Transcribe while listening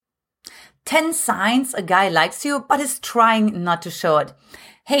10 signs a guy likes you, but is trying not to show it.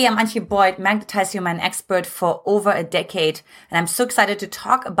 Hey, I'm Antje Boyd, Magnetize Human expert for over a decade, and I'm so excited to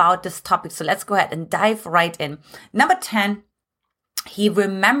talk about this topic. So let's go ahead and dive right in. Number 10, he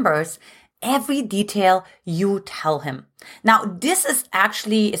remembers every detail you tell him. Now, this is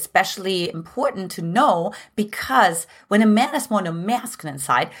actually especially important to know because when a man is more on the masculine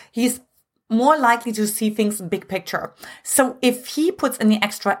side, he's more likely to see things in big picture. So if he puts in the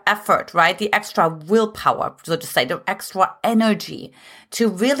extra effort, right, the extra willpower, so to say, the extra energy to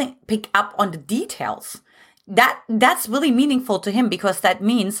really pick up on the details, that's really meaningful to him because that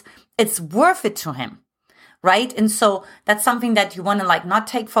means it's worth it to him, right? And so that's something that you want to not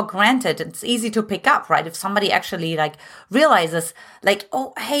take for granted. It's easy to pick up, right? If somebody actually realizes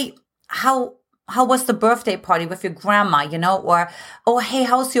oh, hey, how was the birthday party with your grandma, or, oh, hey,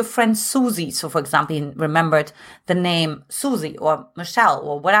 how's your friend Susie? So, for example, he remembered the name Susie or Michelle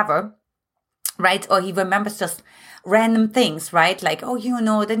or whatever, right? Or he remembers just random things, right? Oh,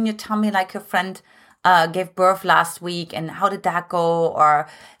 didn't you tell me your friend gave birth last week and how did that go? Or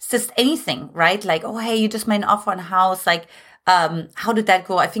it's just anything, right? Oh, hey, you just made an offer on a house. How did that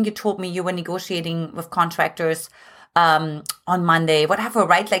go? I think you told me you were negotiating with contractors on Monday, whatever,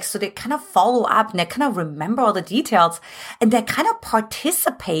 right? So they kind of follow up and they kind of remember all the details and they kind of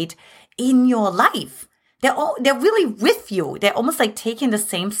participate in your life. They're really with you. They're almost taking the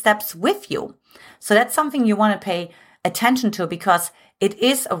same steps with you. So that's something you want to pay attention to because it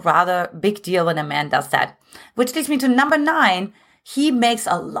is a rather big deal when a man does that. Which leads me to number 9. He makes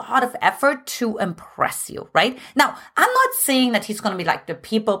a lot of effort to impress you, right? Now, I'm not saying that he's going to be the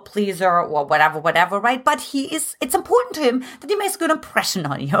people pleaser or whatever, right? But it's important to him that he makes a good impression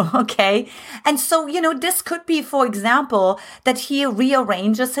on you, okay? And so, this could be, for example, that he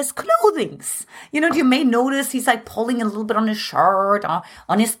rearranges his clothing. You may notice he's pulling a little bit on his shirt or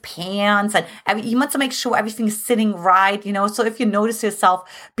on his pants and he wants to make sure everything's sitting right, So if you notice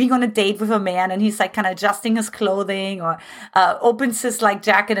yourself being on a date with a man and he's kind of adjusting his clothing or, opens his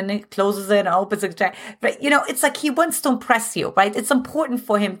jacket and then closes it and opens his jacket. But, it's he wants to impress you, right? It's important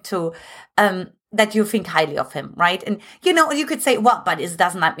for him to, that you think highly of him, right? And, you could say, well, but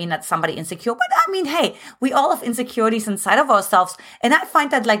doesn't that mean that somebody insecure? But I mean, hey, we all have insecurities inside of ourselves. And I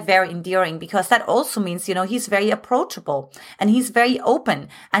find that very endearing because that also means, he's very approachable and he's very open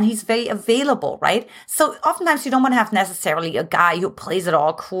and he's very available, right? So oftentimes you don't want to have necessarily a guy who plays it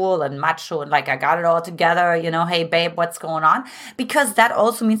all cool and macho and I got it all together, hey, babe, what's going on? Because that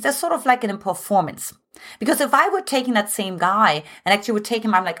also means there's sort of an performance. Because if I were taking that same guy and actually would take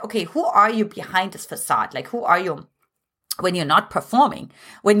him, I'm okay, who are you behind this facade? Who are you when you're not performing,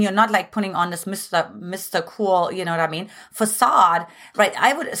 when you're not putting on this Mr. Cool, facade, right?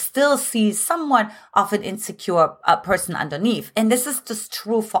 I would still see somewhat of an insecure person underneath. And this is just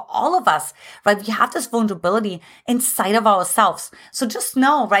true for all of us, right? We have this vulnerability inside of ourselves. So just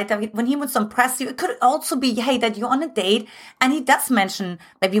know, right, that when he wants to impress you, it could also be, hey, that you're on a date and he does mention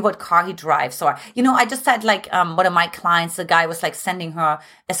maybe what car he drives. Or, I just had one of my clients, the guy was sending her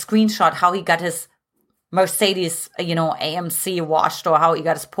a screenshot how he got his Mercedes, AMC washed or how he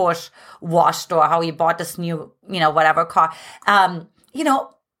got his Porsche washed or how he bought this new, whatever car.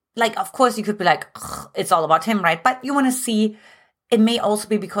 Of course you could be it's all about him, right? But you want to see it may also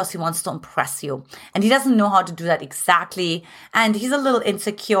be because he wants to impress you and he doesn't know how to do that exactly. And he's a little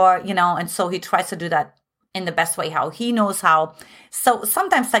insecure, and so he tries to do that in the best way how he knows how. So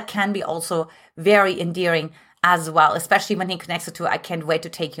sometimes that can be also very endearing as well, especially when he connects it to, I can't wait to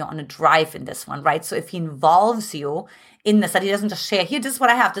take you on a drive in this one, right? So if he involves you in this, that he doesn't just share, here, this is what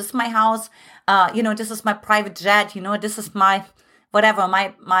I have, this is my house, this is my private jet, this is my, whatever,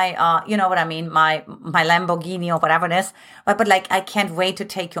 my you know what I mean, my Lamborghini or whatever it is, but I can't wait to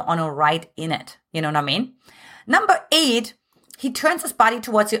take you on a ride in it, you know what I mean? Number 8, he turns his body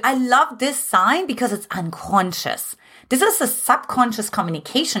towards you. I love this sign because it's unconscious. This is a subconscious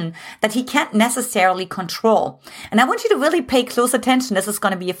communication that he can't necessarily control. And I want you to really pay close attention. This is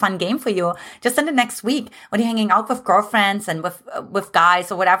going to be a fun game for you just in the next week when you're hanging out with girlfriends and with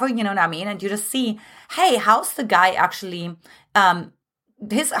guys or whatever, you know what I mean? And you just see, hey, how's the guy actually,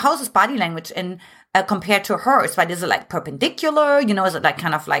 how's his body language in compared to hers, right? Is it perpendicular? Is it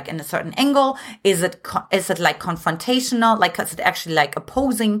kind of in a certain angle? Is it confrontational? Is it actually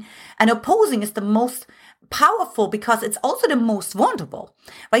opposing? And opposing is the most powerful because it's also the most vulnerable,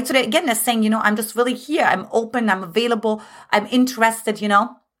 right? So they're saying, I'm just really here. I'm open. I'm available. I'm interested,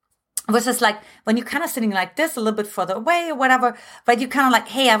 Versus when you're kind of sitting like this a little bit further away or whatever, right? You're kind of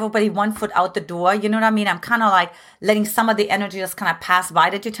hey, everybody 1 foot out the door. You know what I mean? I'm kind of letting some of the energy just kind of pass by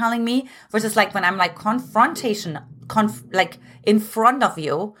that you're telling me versus when I'm confrontational like in front of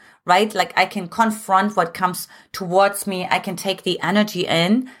you, right? Like I can confront what comes towards me. I can take the energy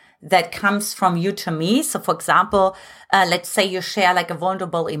in that comes from you to me. So for example, let's say you share like a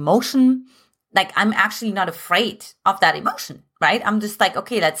vulnerable emotion. Like I'm actually not afraid of that emotion, right? I'm just like,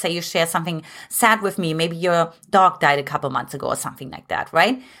 okay, let's say you share something sad with me. Maybe your dog died a couple months ago or something like that,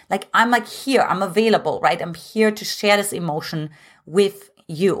 right? Like I'm like here, I'm available, right? I'm here to share this emotion with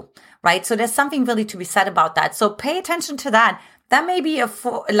you, right? So there's something really to be said about that. So pay attention to that. That may be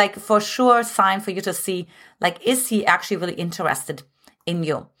for sure sign for you to see, like, is he actually really interested in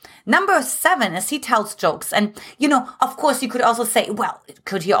you? Number 7 is he tells jokes. And, of course, you could also say, well,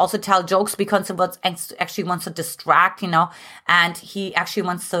 could he also tell jokes because he actually wants to distract, and he actually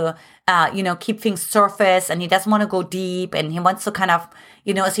wants to, keep things surface, and he doesn't want to go deep, and he wants to kind of,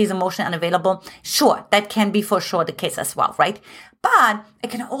 is he's emotionally unavailable? Sure, that can be for sure the case as well, right? But it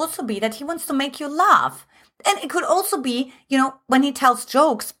can also be that he wants to make you laugh. And it could also be, when he tells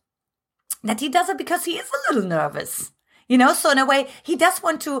jokes, that he does it because he is a little nervous. So in a way, he does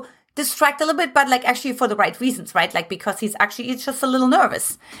want to distract a little bit, but like actually for the right reasons, right? Like because he's just a little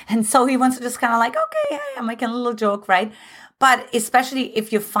nervous. And so he wants to just kind of like, okay, hey, I'm making a little joke, right? But especially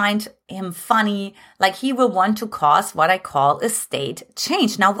if you find him funny, like he will want to cause what I call a state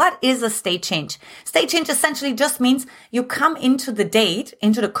change. Now, what is a state change? State change essentially just means you come into the date,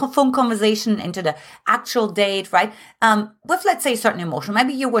 into the phone conversation, into the actual date, right? With, let's say, a certain emotion.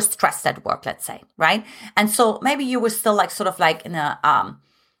 Maybe you were stressed at work, let's say, right? And so maybe you were still like sort of like in a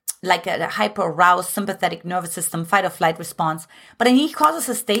hyper aroused sympathetic nervous system fight or flight response. But then he causes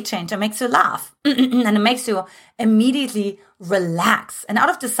a state change and makes you laugh and it makes you immediately relax. And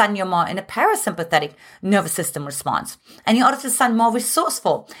out of the sudden, you're more in a parasympathetic nervous system response. And you're out of the sudden more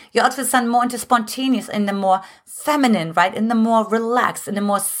resourceful. You're out of the sudden more into spontaneous, in the more feminine, right? In the more relaxed, in the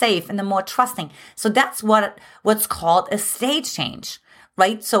more safe, in the more trusting. So that's what's called a state change.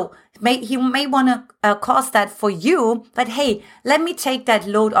 Right? So he may want to cause that for you, but hey, let me take that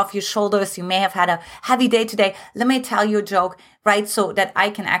load off your shoulders. You may have had a heavy day today. Let me tell you a joke, right? So that I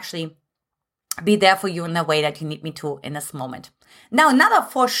can actually be there for you in the way that you need me to in this moment. Now, another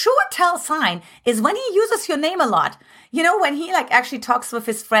for sure tell sign is when he uses your name a lot. When he like actually talks with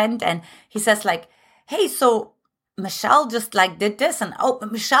his friend and he says like, hey, so Michelle just like did this, and oh,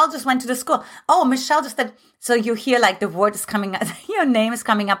 Michelle just went to the school. Oh, Michelle just did. So you hear like the word is coming, your name is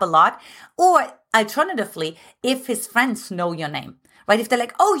coming up a lot. Or alternatively, if his friends know your name, right? If they're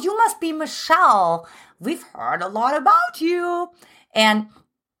like, oh, you must be Michelle. We've heard a lot about you. And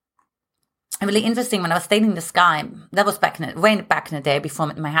really interesting, when I was dating this guy, that was way back in the day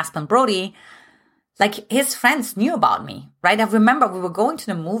before my husband Brody, like his friends knew about me, right? I remember we were going to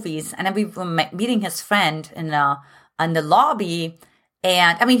the movies and then we were meeting his friend in the lobby.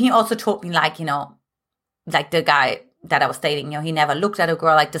 And I mean, he also told me like, like the guy that I was dating, he never looked at a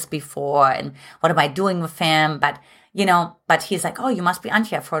girl like this before. And what am I doing with him? But he's like, oh, you must be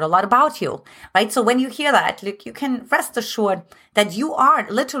Antje. I've heard a lot about you, right? So when you hear that, look, you can rest assured that you are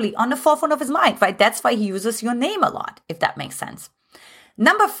literally on the forefront of his mind, right? That's why he uses your name a lot, if that makes sense.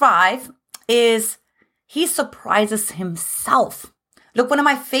 Number 5 is he surprises himself. Look, one of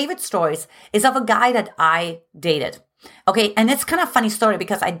my favorite stories is of a guy that I dated. Okay. And it's kind of a funny story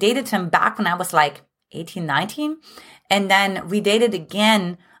because I dated him back when I was like 18, 19. And then we dated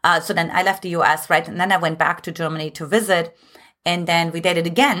again. So then I left the US, right? And then I went back to Germany to visit. And then we dated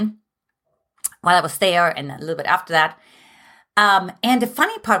again while I was there and a little bit after that. And the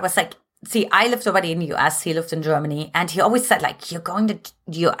funny part was like, see, I lived already in the US. He lived in Germany. And he always said like, you're going to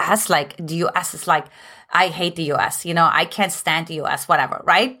the US, like the US is like, I hate the US, I can't stand the US, whatever,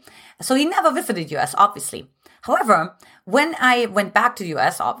 right? So he never visited US, obviously. However, when I went back to the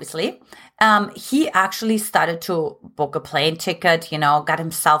US, obviously, he actually started to book a plane ticket, got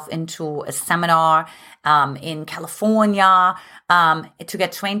himself into a seminar in California to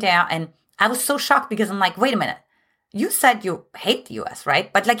get trained there. And I was so shocked because I'm like, wait a minute. You said you hate the US,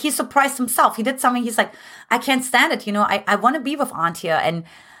 right? But like he surprised himself. He did something. He's like, I can't stand it. I want to be with Antje and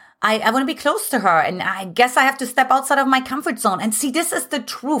I want to be close to her. And I guess I have to step outside of my comfort zone. And see, this is the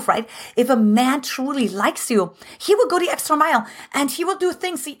truth, right? If a man truly likes you, he will go the extra mile and he will do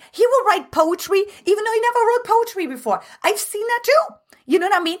things. He will write poetry, even though he never wrote poetry before. I've seen that too. You know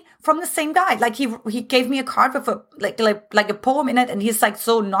what I mean? From the same guy. Like he gave me a card with a like a poem in it, and he's like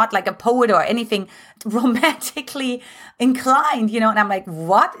so not like a poet or anything romantically inclined, and I'm like,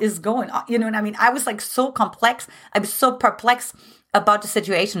 what is going on? You know what I mean? I was like so complex. I was so perplexed about the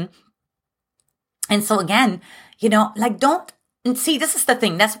situation. And so again, like don't see, this is the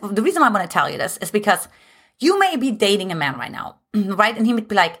thing. That's the reason I want to tell you this is because you may be dating a man right now, right? And he might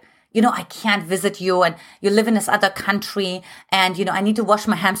be like, I can't visit you and you live in this other country and, I need to wash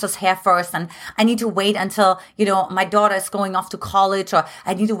my hamster's hair first and I need to wait until, my daughter is going off to college, or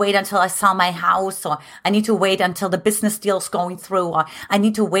I need to wait until I sell my house, or I need to wait until the business deal's going through, or I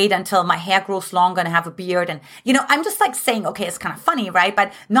need to wait until my hair grows longer and I have a beard. And, I'm just like saying, okay, it's kind of funny, right?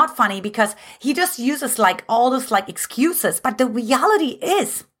 But not funny because he just uses like all those like excuses. But the reality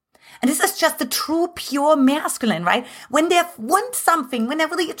is, and this is just the true, pure masculine, right? When they want something, when they're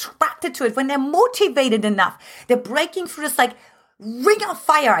really attracted to it, when they're motivated enough, they're breaking through this like ring of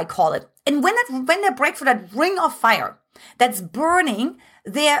fire, I call it. And when they break through that ring of fire that's burning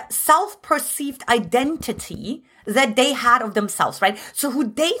their self-perceived identity that they had of themselves, right? So who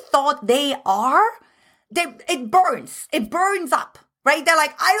they thought they are, it burns up. Right? They're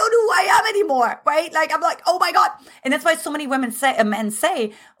like, I don't know who I am anymore. Right? Like, I'm like, oh my God. And that's why so many men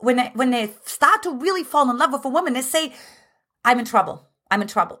say, when they start to really fall in love with a woman, they say, I'm in trouble.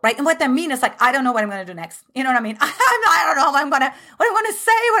 Right? And what they mean is like, I don't know what I'm going to do next. You know what I mean? I don't know what I'm going to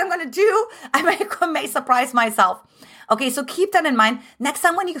say, what I'm going to do. I may surprise myself. Okay, so keep that in mind next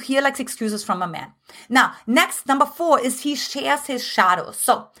time when you hear like excuses from a man. Now, next, number 4 is he shares his shadows.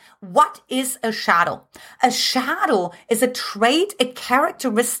 So what is a shadow? A shadow is a trait, a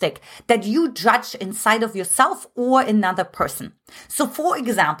characteristic that you judge inside of yourself or another person. So for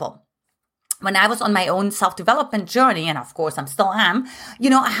example, when I was on my own self-development journey, and of course I still am,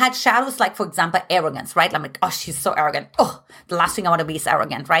 I had shadows like, for example, arrogance, right? I'm like, oh, she's so arrogant. Oh, the last thing I want to be is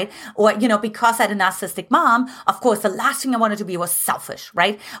arrogant, right? Or, because I had a narcissistic mom, of course, the last thing I wanted to be was selfish,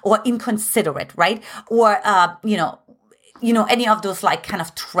 right? Or inconsiderate, right? Or, any of those like kind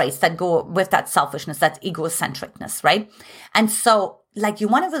of traits that go with that selfishness, that egocentricness, right? And so like, you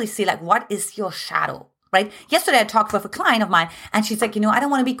want to really see like, what is your shadow? Right? Yesterday, I talked with a client of mine and she's like, I don't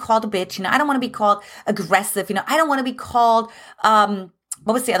want to be called a bitch. I don't want to be called aggressive. I don't want to be called,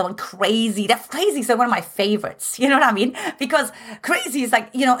 what was the other one? Crazy. That crazy is like one of my favorites. You know what I mean? Because crazy is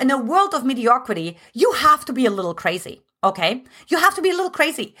like, in a world of mediocrity, you have to be a little crazy. Okay. You have to be a little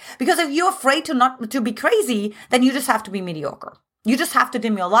crazy because if you're afraid to be crazy, then you just have to be mediocre. You just have to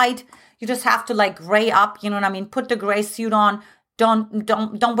dim your light. You just have to like gray up. You know what I mean? Put the gray suit on.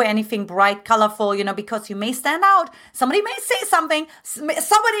 Don't wear anything bright, colorful, because you may stand out. Somebody may say something.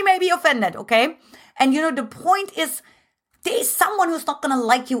 Somebody may be offended, okay? And, the point is there's someone who's not going to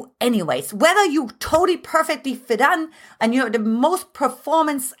like you anyways. Whether you totally perfectly fit in and you're the most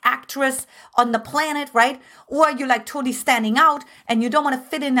performance actress on the planet, right? Or you're like totally standing out and you don't want to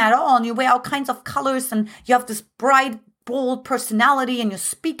fit in at all and you wear all kinds of colors and you have this bright, bold personality and you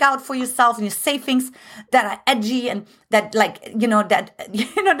speak out for yourself and you say things that are edgy and that like,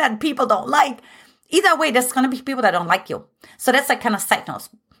 that people don't like. Either way, there's going to be people that don't like you. So that's like kind of side notes.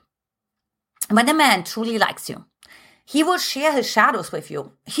 When a man truly likes you, he will share his shadows with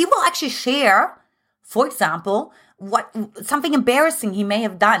you. He will actually share, for example, something embarrassing he may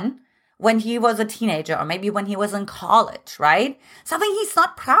have done when he was a teenager or maybe when he was in college, right? Something he's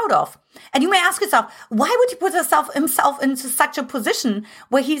not proud of. And you may ask yourself, why would he put himself into such a position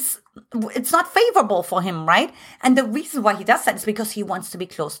where it's not favorable for him, right? And the reason why he does that is because he wants to be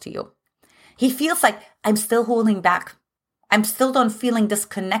close to you. He feels like, I'm still holding back. I'm still not feeling this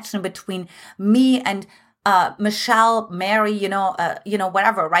connection between me and Michelle, Mary,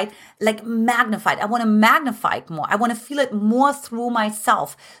 whatever, right? Like magnified. I want to magnify it more. I want to feel it more through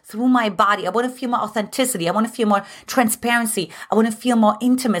myself, through my body. I want to feel more authenticity. I want to feel more transparency. I want to feel more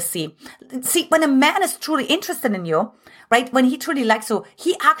intimacy. See, when a man is truly interested in you, right? When he truly likes you,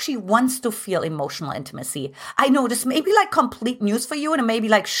 he actually wants to feel emotional intimacy. I know this may be like complete news for you and it may be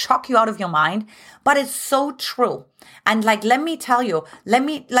like shock you out of your mind, but it's so true. And like, let me tell you, let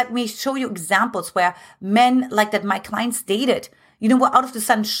me show you examples where men like that my clients dated, were out of the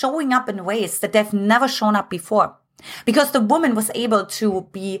sun showing up in ways that they've never shown up before. Because the woman was able to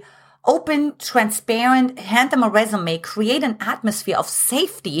be open, transparent, hand them a resume, create an atmosphere of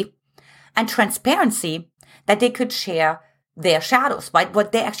safety and transparency that they could share their shadows, right?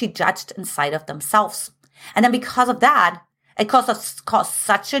 What they actually judged inside of themselves. And then because of that, it caused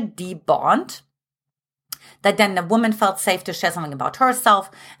such a deep bond that then the woman felt safe to share something about herself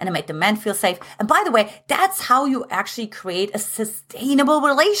and it made the man feel safe. And by the way, that's how you actually create a sustainable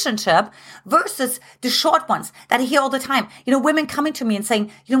relationship versus the short ones that I hear all the time. Women coming to me and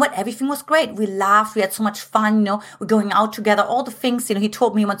saying, what, everything was great. We laughed. We had so much fun. We're going out together, all the things. He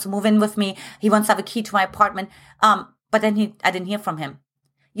told me he wants to move in with me. He wants to have a key to my apartment. But then I didn't hear from him.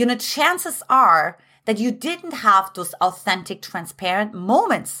 Chances are that you didn't have those authentic, transparent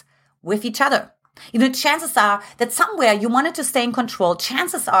moments with each other. Chances are that somewhere you wanted to stay in control.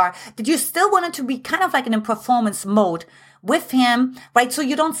 Chances are that you still wanted to be kind of like in a performance mode with him, right? So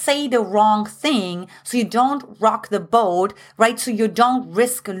you don't say the wrong thing. So you don't rock the boat, right? So you don't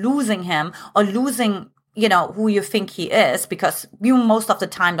risk losing him or losing, who you think he is, because you most of the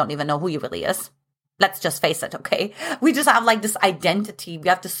time don't even know who he really is. Let's just face it, okay? We just have like this identity. We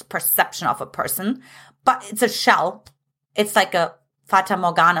have this perception of a person, but it's a shell. It's like a Fata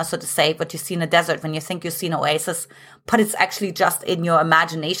Morgana, so to say, what you see in the desert when you think you see an oasis, but it's actually just in your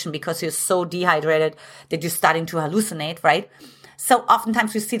imagination because you're so dehydrated that you're starting to hallucinate, right? So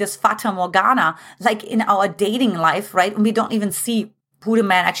oftentimes we see this Fata Morgana like in our dating life, right? And we don't even see who the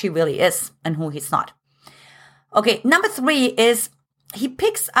man actually really is and who he's not. Okay, number 3 is he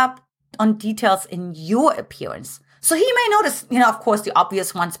picks up on details in your appearance. So he may notice, of course, the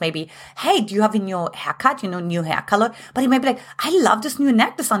obvious ones may be, hey, do you have a new haircut, new hair color? But he may be like, I love this new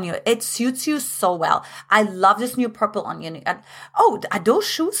necklace on you. It suits you so well. I love this new purple on you. Oh, are those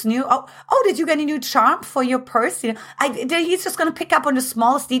shoes new? Oh, did you get a new charm for your purse? He's just going to pick up on the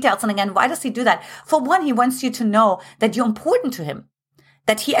smallest details. And again, why does he do that? For one, he wants you to know that you're important to him,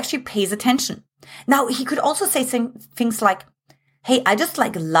 that he actually pays attention. Now, he could also say things like, hey, I just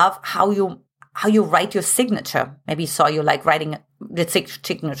like love how you write your signature. Maybe he saw you like writing the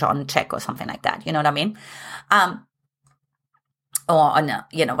signature on a check or something like that. You know what I mean? Or on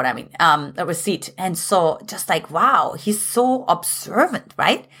a receipt. And so just like, wow, he's so observant,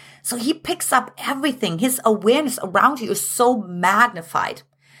 right? So he picks up everything. His awareness around you is so magnified.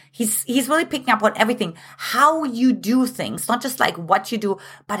 He's really picking up on everything, how you do things, not just like what you do,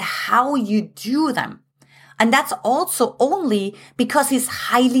 but how you do them. And that's also only because he's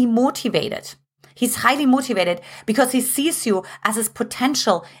highly motivated. He's highly motivated because he sees you as his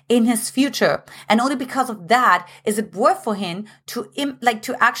potential in his future. And only because of that is it worth for him to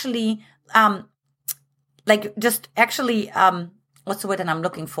actually, what's the word that I'm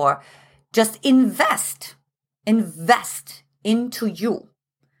looking for? Just invest into you.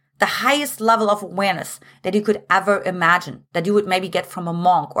 The highest level of awareness that you could ever imagine, that you would maybe get from a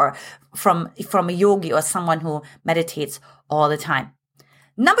monk or from a yogi or someone who meditates all the time.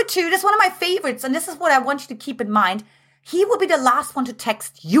 Number 2, this is one of my favorites, and this is what I want you to keep in mind. He will be the last one to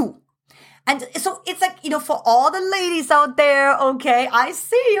text you. And so it's like, for all the ladies out there, okay, I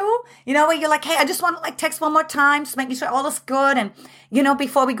see you, where you're like, hey, I just want to like text one more time, just making sure all is good. And,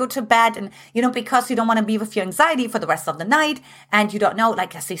 before we go to bed and, because you don't want to be with your anxiety for the rest of the night. And you don't know,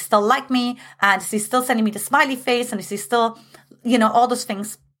 like, does he still like me? And is he still sending me the smiley face? And is he still, all those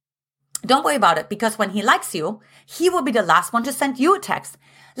things? Don't worry about it, because when he likes you, he will be the last one to send you a text.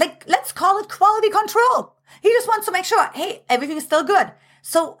 Like, let's call it quality control. He just wants to make sure, hey, everything is still good.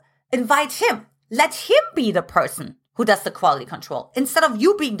 So invite him. Let him be the person who does the quality control. Instead of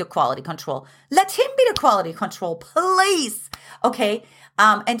you being the quality control, let him be the quality control, please. Okay.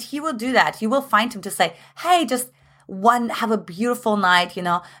 And he will do that. You will find him to say, hey, just have a beautiful night,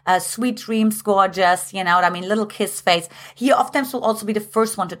 sweet dreams, gorgeous, little kiss face. He often will also be the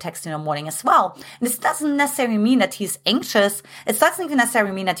first one to text in the morning as well. And this doesn't necessarily mean that he's anxious. It doesn't even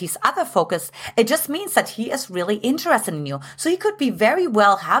necessarily mean that he's other focused. It just means that he is really interested in you. So he could be very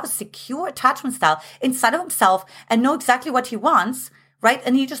well have a secure attachment style inside of himself and know exactly what he wants, right?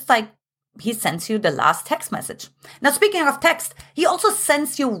 And he sends you the last text message. Now, speaking of text, he also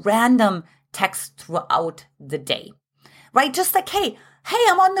sends you random text throughout the day. Right? Just like, hey,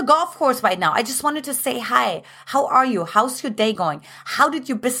 I'm on the golf course right now. I just wanted to say hi. How are you? How's your day going? How did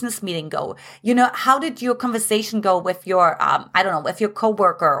your business meeting go? How did your conversation go with your, with your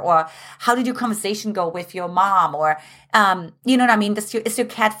coworker? Or how did your conversation go with your mom? Or, you know what I mean? Is your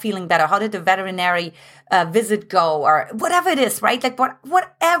cat feeling better? How did the veterinary visit go? Or whatever it is, right? Like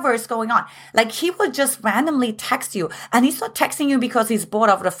whatever is going on. Like he will just randomly text you. And he's not texting you because he's bored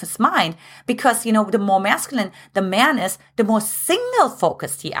out of his mind. Because, the more masculine the man is, the more single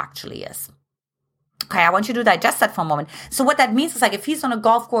focused he actually is. Okay, I want you to digest that for a moment. So what that means is like if he's on a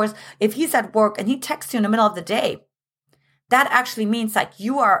golf course, if he's at work and he texts you in the middle of the day, that actually means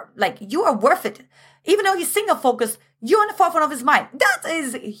you are worth it. Even though he's single focused, you're on the forefront of his mind. That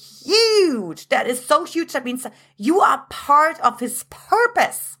is huge. That is so huge. That means you are part of his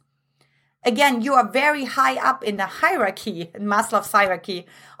purpose. Again, you are very high up in the hierarchy, in Maslow's hierarchy,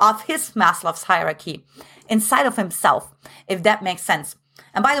 of his Maslow's hierarchy, inside of himself, if that makes sense.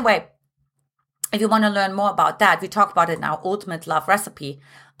 And by the way, if you want to learn more about that, we talked about it in our Ultimate Love Recipe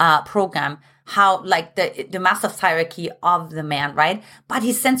program, how like the Maslow's hierarchy of the man, right? But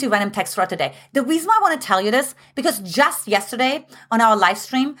he sends you random texts throughout the day. The reason why I want to tell you this, because just yesterday on our live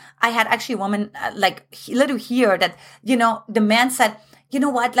stream, I had actually a woman literally here that, the man said, you know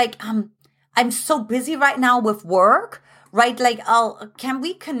what, I'm so busy right now with work, right? Can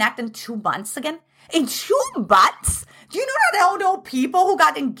we connect in 2 months again? In 2 months? Do you know that I know people who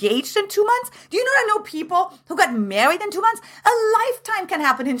got engaged in 2 months? Do you know that I know people who got married in 2 months? A lifetime can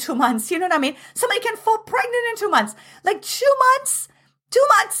happen in 2 months. You know what I mean? Somebody can fall pregnant in 2 months. Like 2 months, 2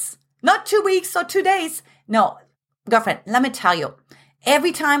 months, not 2 weeks or 2 days. No, girlfriend, let me tell you.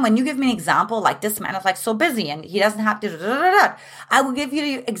 Every time when you give me an example, like this man is like so busy and he doesn't have to, I will give you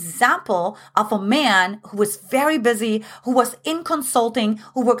the example of a man who was very busy, who was in consulting,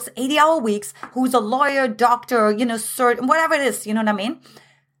 who works 80-hour weeks, who's a lawyer, doctor, cert, whatever it is, you know what I mean?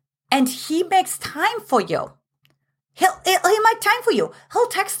 And he makes time for you. He'll make time for you. He'll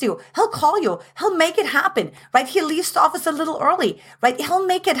text you. He'll call you. He'll make it happen, right? He leaves the office a little early, right? He'll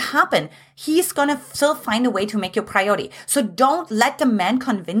make it happen. He's going to still find a way to make you a priority. So don't let the man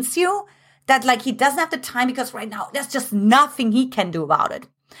convince you that like he doesn't have the time because right now there's just nothing he can do about it.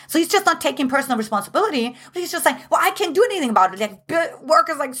 So he's just not taking personal responsibility, but he's just like, well, I can't do anything about it. Like work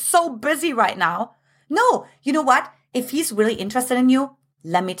is like so busy right now. No, you know what? If he's really interested in you,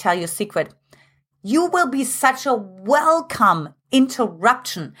 let me tell you a secret. You will be such a welcome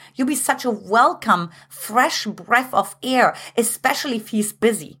interruption. You'll be such a welcome fresh breath of air, especially if he's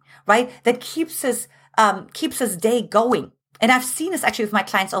busy, right? That keeps his day going. And I've seen this actually with my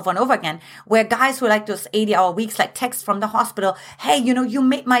clients over and over again, where guys who like those 80-hour weeks, like text from the hospital, hey, you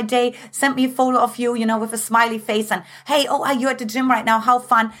made my day, send me a photo of you, with a smiley face and, hey, oh, are you at the gym right now? How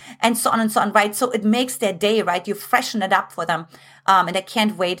fun? And so on, right? So it makes their day, right? You freshen it up for them. And they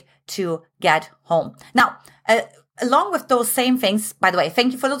can't wait to get home. Now, along with those same things, by the way,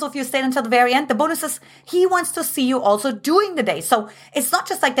 thank you for those of you who stayed until the very end. The bonus is he wants to see you also during the day. So it's not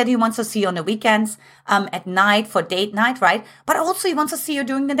just like that he wants to see you on the weekends, at night for date night, right? But also he wants to see you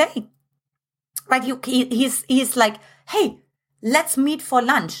during the day, right? He's like, hey, let's meet for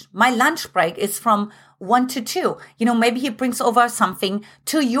lunch. My lunch break is from 1 to 2. Maybe he brings over something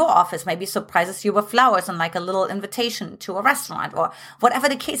to your office, maybe surprises you with flowers and like a little invitation to a restaurant or whatever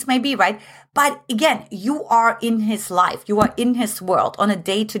the case may be, right? But again, you are in his life. You are in his world on a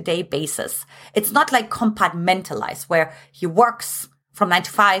day-to-day basis. It's not like compartmentalized where he works from 9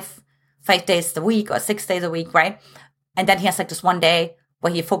 to 5 days a week or 6 days a week, right? And then he has like this one day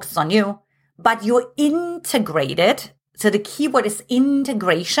where he focuses on you, but you're integrated. So the keyword is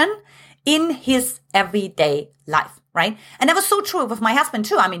integration in his everyday life, right? And that was so true with my husband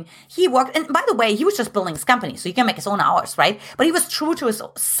too. I mean, he worked, and by the way, he was just building his company, so he can make his own hours, right? But he was true to his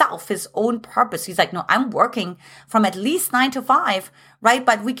self, his own purpose. He's like, no, I'm working from at least 9 to 5, right?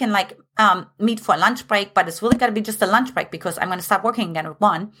 But we can like meet for a lunch break, but it's really got to be just a lunch break because I'm going to start working again at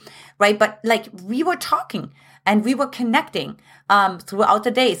 1, right? But like we were talking and we were connecting throughout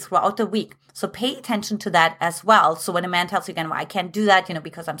the day, throughout the week. So pay attention to that as well. So when a man tells you again, well, I can't do that,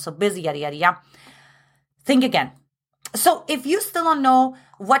 because I'm so busy, yada, yada, yada. Think again. So if you still don't know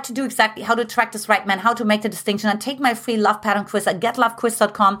what to do exactly, how to attract this right man, how to make the distinction, and take my free love pattern quiz at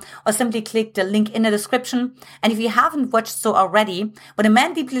getlovequiz.com or simply click the link in the description. And if you haven't watched so already, when a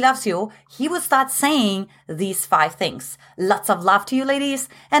man deeply loves you, he will start saying these 5 things. Lots of love to you, ladies,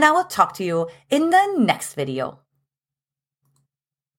 and I will talk to you in the next video.